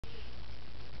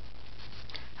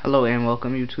Hello and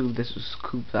welcome YouTube. This is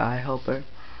Coop the Eye Helper,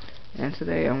 and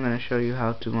today I'm going to show you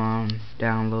how to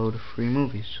download free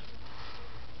movies.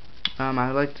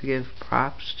 I'd like to give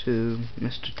props to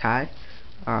Mr. Ty.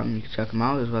 You can check him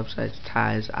out. His website's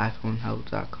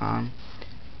tysiPhoneHelp.com.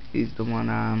 He's the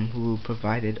one who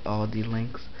provided all the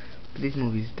links for these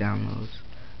movies downloads.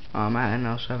 I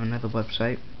also have another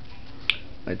website,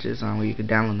 which is where you can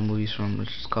download the movies from,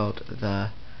 which is called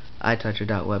the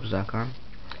iToucher.webs.com.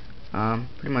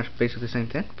 Pretty much basically the same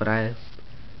thing, but I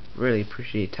really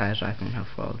appreciate Ty's iPhone Help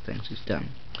for all the things he's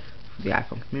done for the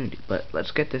iPhone community. But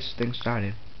let's get this thing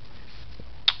started.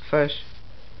 First,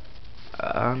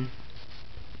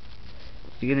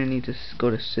 you're gonna need to go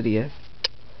to Cydia.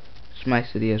 My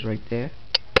Cydia is right there.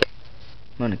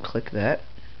 I'm gonna click that.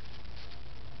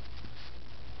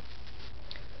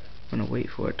 I'm gonna wait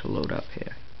for it to load up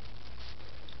here.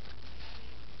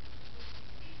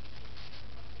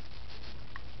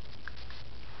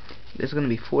 There's going to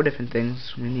be 4 different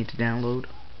things we need to download,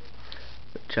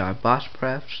 which are Boss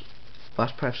Prefs,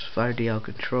 Safari DL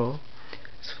Control,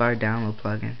 Safari Download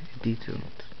Plugin, and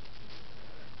dtunes.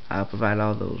 I'll provide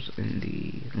all those in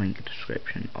the link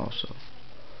description also.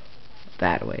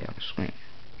 That way on the screen.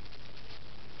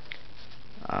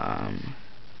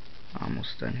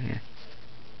 Almost done here.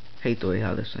 Hate the way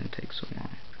how this thing takes so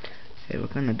long. Okay,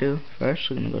 we're going to do first,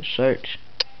 we're going to go to search,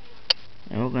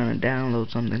 and we're going to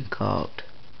download something called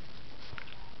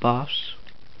Boss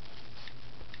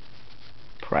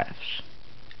Prefs.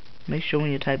 Make sure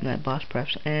when you're typing that Boss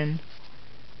Prefs in,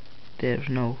 there's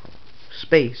no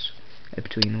space in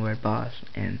between the word boss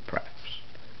and prefs.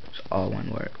 It's all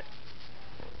one word.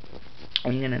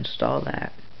 And you're gonna install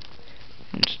that.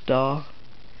 Install.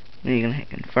 Then you're gonna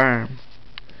hit confirm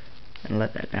and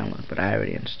let that download. But I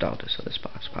already installed it, so this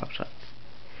box pops up.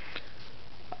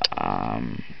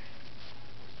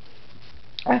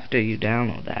 After you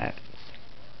download that,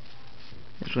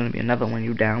 there's going to be another one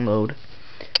you download,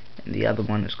 and the other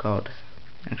one is called,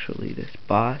 actually, this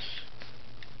Boss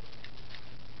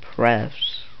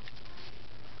Prefs.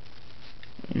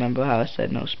 Remember how I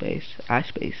said no space? I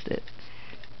spaced it.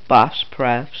 Boss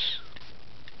Prefs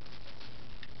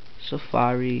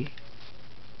Safari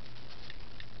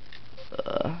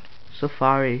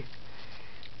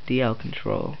DL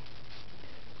Control.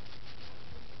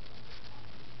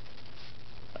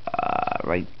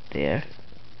 Right there.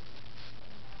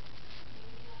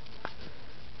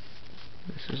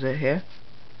 This is it here.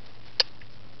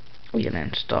 We're gonna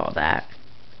install that.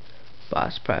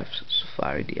 Boss Prefs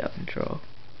Safari DL Control.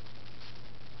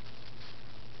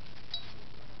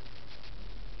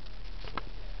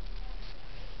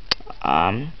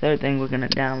 Third thing we're gonna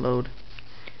download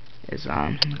is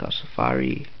something called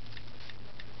Safari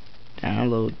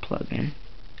Download Plugin.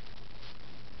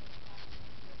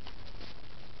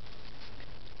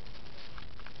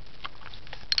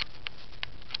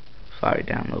 Safari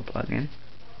Download Plugin.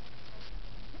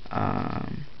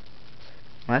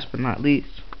 Last but not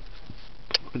least,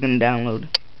 we're gonna download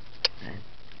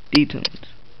dtunes.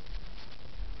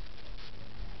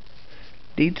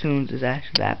 dtunes is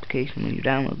actually the application when you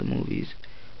download the movies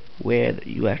where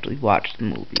you actually watch the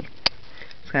movie.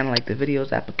 It's kind of like the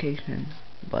videos application,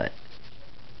 but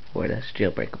for this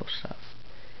jailbreakable stuff.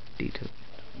 dtunes.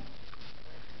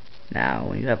 Now,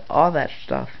 when you have all that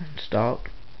stuff installed,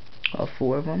 all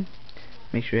 4 of them,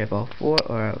 make sure you have all 4,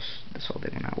 or else this whole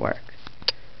thing will not work.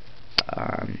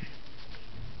 I'm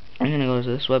gonna go to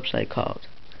this website called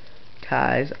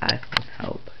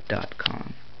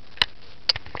tysiPhoneHelp.com.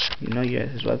 You know you're at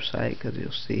his website because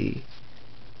you'll see,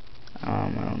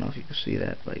 I don't know if you can see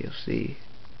that, but you'll see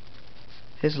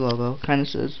his logo. Kind of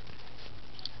says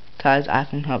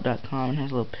tysiPhoneHelp.com and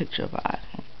has a little picture of an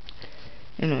iPhone.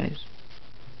 Anyways,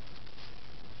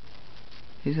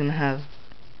 he's gonna have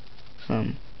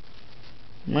some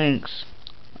links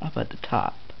up at the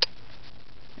top,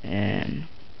 and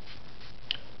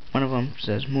one of them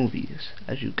says movies,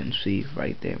 as you can see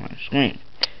right there on the screen.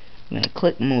 I'm going to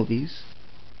click movies,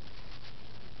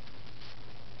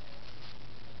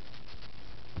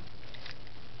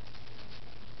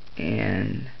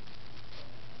 and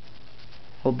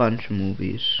a whole bunch of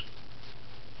movies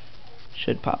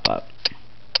should pop up.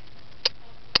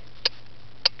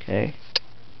 Okay,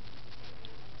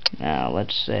 now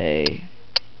let's say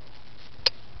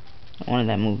I wanted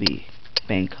that movie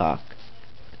Bangkok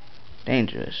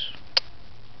Dangerous.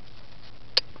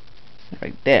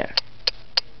 Right there.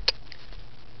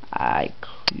 I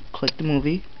click the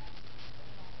movie.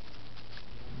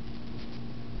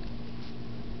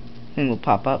 Thing will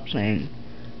pop up saying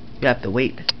you have to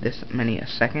wait this many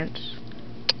seconds.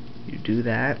 You do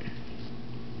that.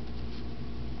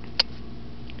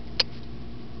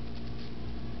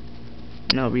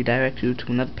 and it'll redirect you to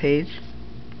another page.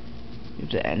 You have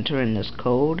to enter in this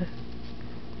code,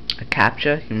 a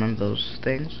CAPTCHA, you remember those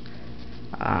things,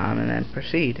 and then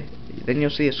proceed. Then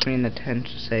you'll see a screen that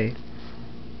tends to say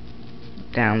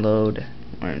download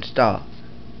or install.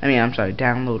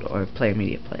 Download or play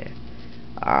media player.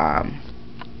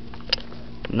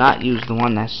 Do not use the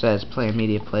one that says play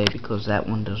media player because that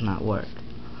one does not work.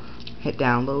 Hit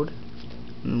download.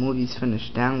 When the movie's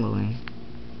finished downloading,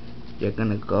 you're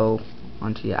gonna go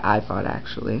onto your iPod.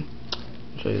 Actually,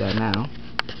 I'll show you that now.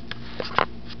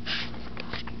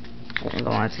 You're gonna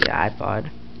go onto your iPod.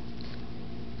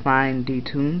 Find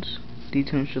DTunes.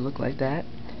 DTunes should look like that.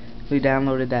 We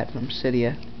downloaded that from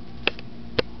Cydia.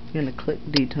 You're gonna click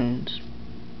DTunes,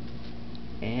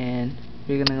 and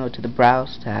you're gonna go to the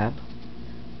Browse tab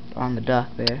on the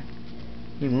dock there.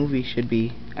 Your movie should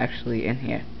be actually in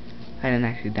here. I didn't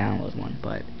actually download one,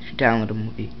 but if you download a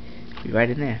movie, it'll be right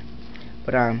in there.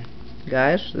 But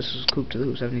guys, this is Coop to the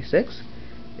Hoop 76.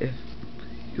 If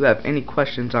you have any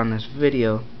questions on this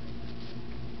video,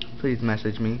 please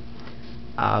message me.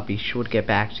 I'll be sure to get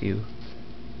back to you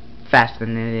faster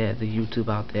than any of the YouTube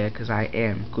out there, because I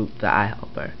am Coop the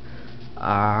iHelper.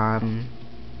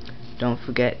 Don't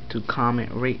forget to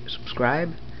comment, rate,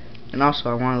 subscribe, and also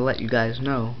I want to let you guys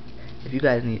know if you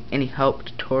guys need any help,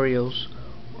 tutorials,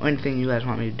 or anything you guys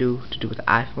want me to do with the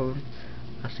iPhone.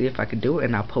 I'll see if I can do it,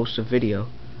 and I'll post a video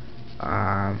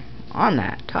on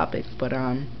that topic. But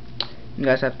you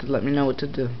guys have to let me know what to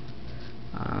do.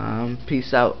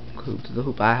 Peace out, Coop to the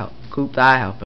Hoop. Coop the iHelper.